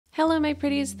Hello my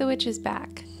pretties, the witch is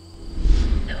back.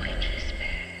 The witch is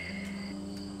back.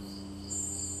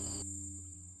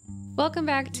 Welcome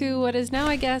back to what is now,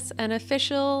 I guess, an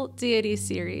official deity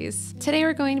series. Today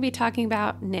we're going to be talking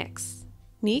about Nyx.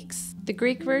 Nyx, the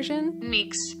Greek version.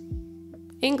 Nyx.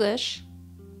 English.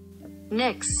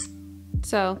 Nyx.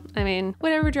 So, I mean,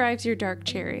 whatever drives your dark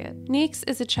chariot. Nyx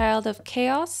is a child of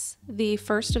Chaos, the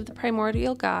first of the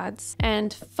primordial gods,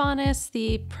 and Faunus,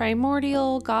 the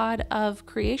primordial god of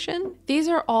creation. These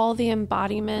are all the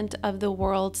embodiment of the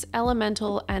world's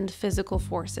elemental and physical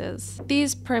forces.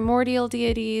 These primordial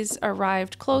deities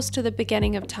arrived close to the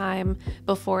beginning of time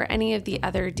before any of the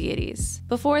other deities.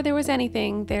 Before there was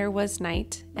anything, there was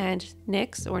night, and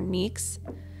Nyx, or Nyx,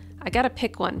 I gotta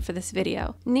pick one for this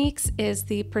video. Nyx is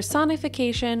the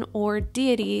personification or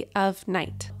deity of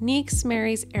night. Nyx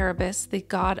marries Erebus, the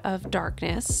god of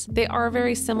darkness. They are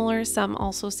very similar. Some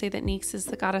also say that Nyx is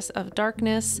the goddess of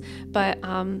darkness, but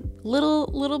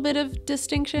little bit of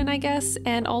distinction, I guess,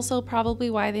 and also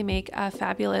probably why they make a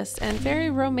fabulous and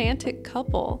very romantic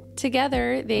couple.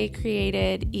 Together, they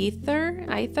created Ether,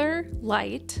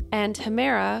 light, and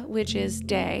Hemera, which is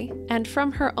day. And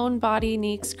from her own body,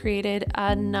 Nyx created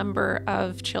a number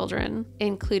of children,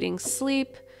 including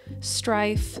sleep,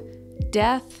 strife,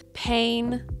 death,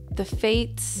 pain, the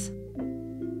fates.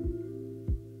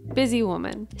 Busy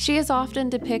woman. She is often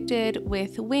depicted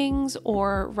with wings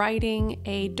or riding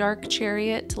a dark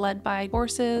chariot led by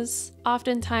horses,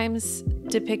 oftentimes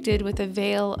depicted with a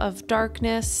veil of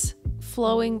darkness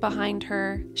flowing behind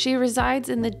her. She resides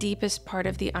in the deepest part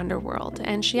of the underworld,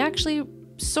 and she actually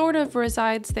sort of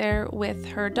resides there with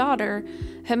her daughter,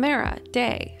 Hemera,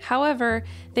 Day. However,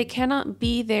 they cannot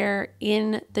be there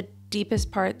in the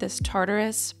deepest part, this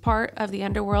Tartarus part of the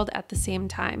underworld, at the same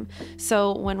time.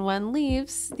 So when one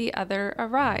leaves, the other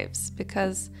arrives,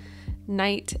 because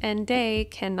night and day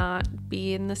cannot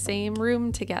be in the same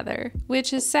room together,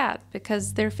 which is sad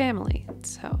because they're family.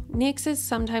 So Nyx is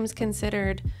sometimes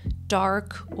considered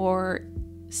dark or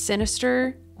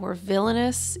sinister or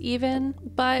villainous even,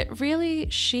 but really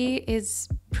she is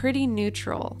pretty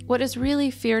neutral. What is really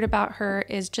feared about her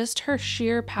is just her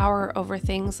sheer power over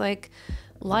things like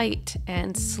light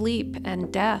and sleep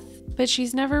and death, but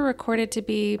she's never recorded to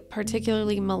be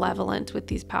particularly malevolent with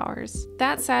these powers.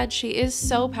 That said, she is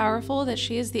so powerful that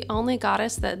she is the only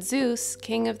goddess that Zeus,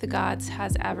 king of the gods,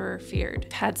 has ever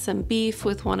feared. Had some beef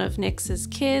with one of Nyx's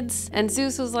kids, and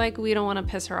Zeus was like, we don't want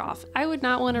to piss her off. I would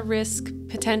not want to risk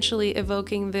potentially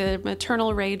evoking the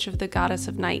maternal rage of the goddess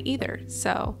of night either,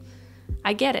 so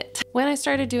I get it. When I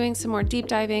started doing some more deep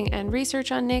diving and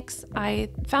research on Nyx, I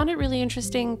found it really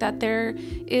interesting that there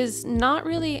is not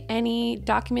really any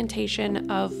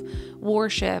documentation of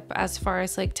worship as far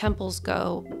as like temples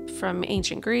go from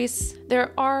ancient Greece.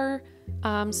 There are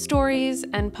stories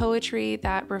and poetry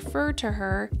that refer to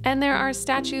her, and there are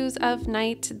statues of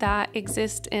night that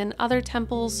exist in other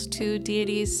temples to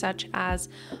deities such as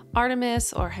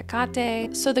Artemis or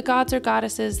Hecate. So the gods or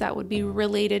goddesses that would be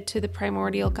related to the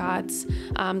primordial gods,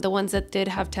 the ones that did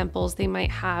have temples, they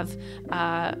might have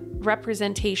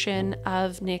representation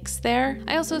of Nyx there.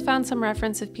 I also found some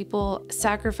reference of people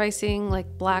sacrificing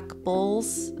like black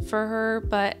bulls for her,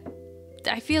 but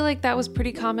I feel like that was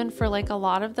pretty common for like a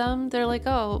lot of them. They're like,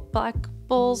 oh, black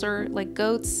bulls or like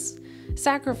goats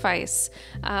sacrifice.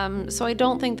 So I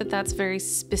don't think that that's very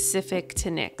specific to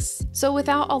Nyx. So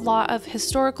without a lot of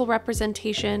historical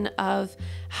representation of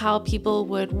how people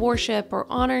would worship or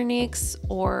honor Nyx,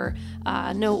 or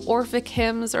no Orphic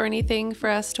hymns or anything for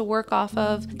us to work off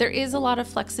of, there is a lot of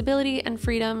flexibility and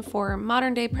freedom for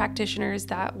modern day practitioners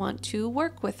that want to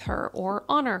work with her or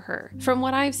honor her. From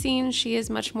what I've seen, she is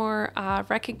much more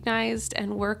recognized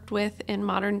and worked with in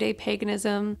modern day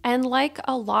paganism. And like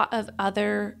a lot of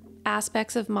other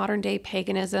aspects of modern day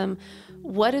paganism,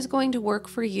 what is going to work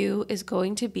for you is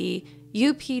going to be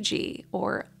UPG,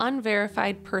 or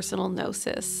unverified personal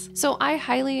gnosis. So I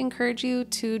highly encourage you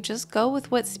to just go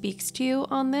with what speaks to you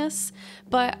on this,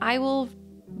 but I will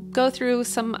go through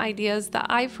some ideas that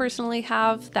I personally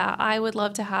have that I would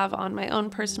love to have on my own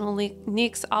personal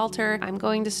Nyx altar. I'm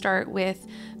going to start with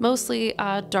mostly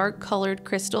dark colored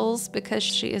crystals because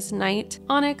she is night.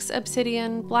 Onyx,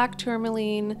 obsidian, black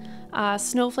tourmaline,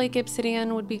 snowflake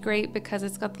obsidian would be great because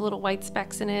it's got the little white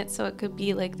specks in it, so it could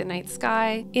be like the night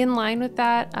sky. In line with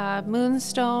that,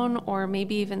 moonstone or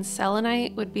maybe even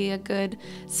selenite would be a good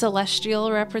celestial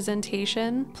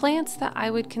representation. Plants that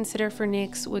I would consider for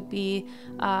Nyx would be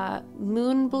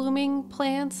moon blooming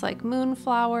plants like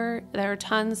moonflower. There are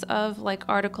tons of like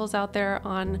articles out there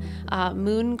on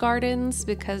moon gardens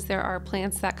because there are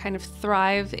plants that kind of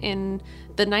thrive in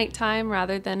the nighttime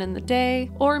rather than in the day,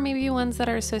 or maybe ones that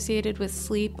are associated with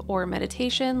sleep or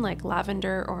meditation, like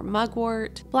lavender or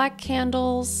mugwort. Black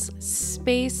candles,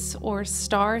 space or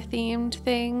star themed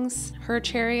things. Her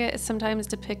chariot is sometimes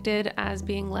depicted as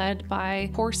being led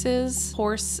by horses,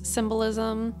 horse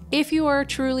symbolism. If you are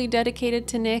truly dedicated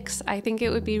to NYX, I think it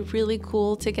would be really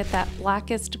cool to get that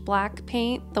blackest black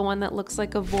paint, the one that looks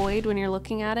like a void when you're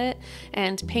looking at it,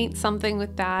 and paint something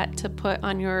with that to put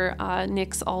on your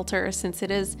NYX altar, since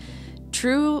it is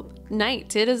true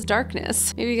night, it is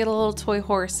darkness. Maybe get a little toy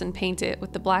horse and paint it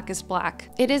with the blackest black.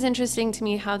 It is interesting to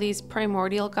me how these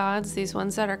primordial gods, these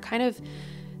ones that are kind of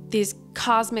these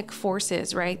cosmic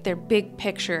forces, right? They're big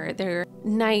picture, they're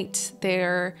night,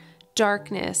 they're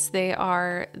darkness, they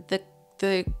are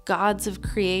the gods of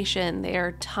creation, they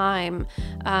are time.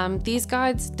 These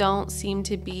gods don't seem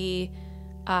to be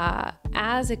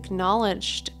as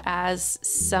acknowledged as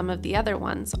some of the other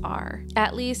ones are,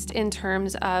 at least in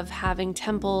terms of having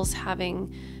temples,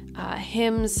 having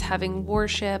hymns, having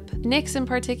worship. NYX in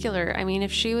particular, I mean,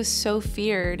 if she was so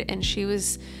feared and she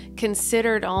was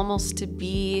considered almost to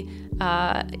be,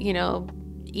 you know,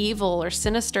 evil or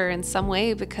sinister in some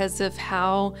way because of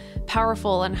how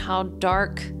powerful and how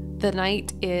dark the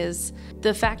night is,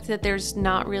 the fact that there's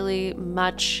not really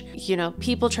much, you know,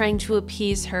 people trying to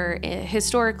appease her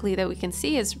historically that we can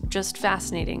see is just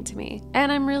fascinating to me.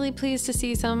 And I'm really pleased to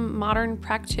see some modern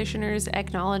practitioners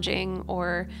acknowledging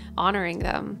or honoring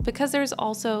them, because there's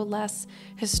also less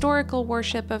historical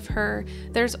worship of her.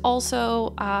 There's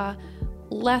also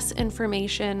less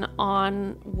information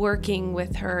on working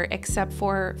with her, except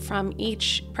for from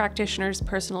each practitioner's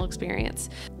personal experience.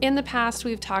 In the past,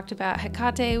 we've talked about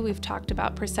Hecate, we've talked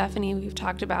about Persephone, we've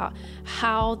talked about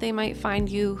how they might find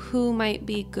you, who might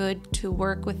be good to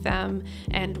work with them,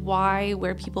 and why,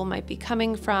 where people might be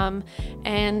coming from.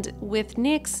 And with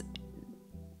NYX,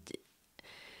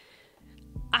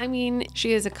 I mean,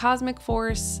 she is a cosmic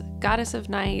force, goddess of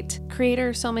night, creator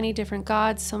of so many different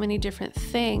gods, so many different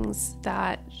things,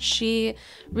 that she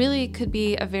really could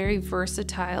be a very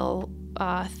versatile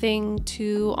thing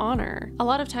to honor. A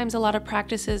lot of times, a lot of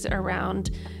practices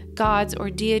around gods or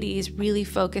deities really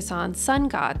focus on sun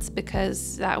gods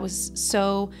because that was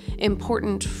so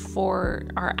important for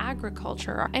our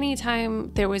agriculture.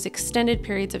 Anytime there was extended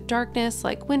periods of darkness,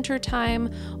 like winter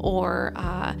time, or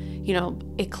you know,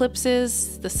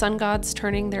 eclipses, the sun gods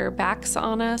turning their backs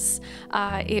on us,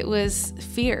 it was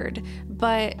feared.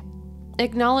 But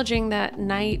acknowledging that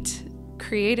night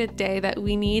created day, that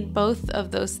we need both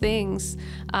of those things,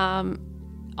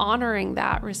 honoring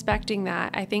that, respecting that,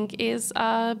 I think is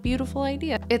a beautiful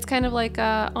idea. It's kind of like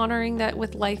honoring that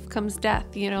with life comes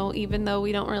death, you know, even though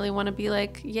we don't really want to be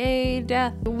like, yay,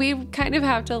 death. We kind of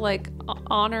have to like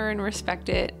honor and respect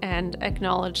it and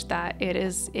acknowledge that it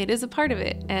is a part of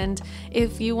it. And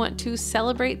if you want to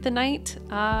celebrate the night,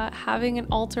 having an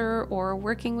altar or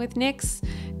working with NYX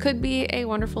could be a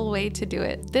wonderful way to do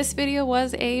it. This video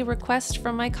was a request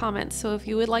from my comments, so if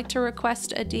you would like to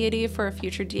request a deity for a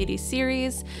future deity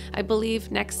series, I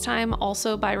believe next time,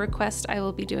 also by request, I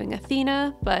will be doing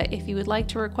Athena, but if you would like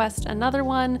to request another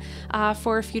one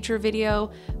for a future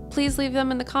video, please leave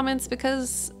them in the comments,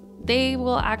 because they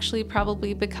will actually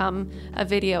probably become a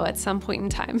video at some point in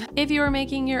time. If you are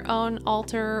making your own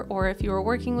altar, or if you are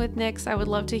working with NYX, I would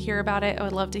love to hear about it. I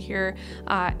would love to hear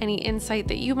any insight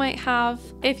that you might have.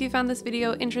 If you found this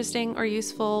video interesting or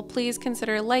useful, please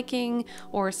consider liking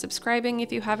or subscribing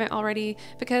if you haven't already,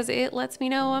 because it lets me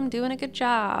know I'm doing a good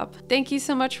job. Thank you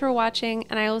so much for watching,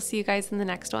 and I will see you guys in the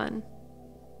next one.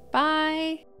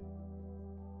 Bye!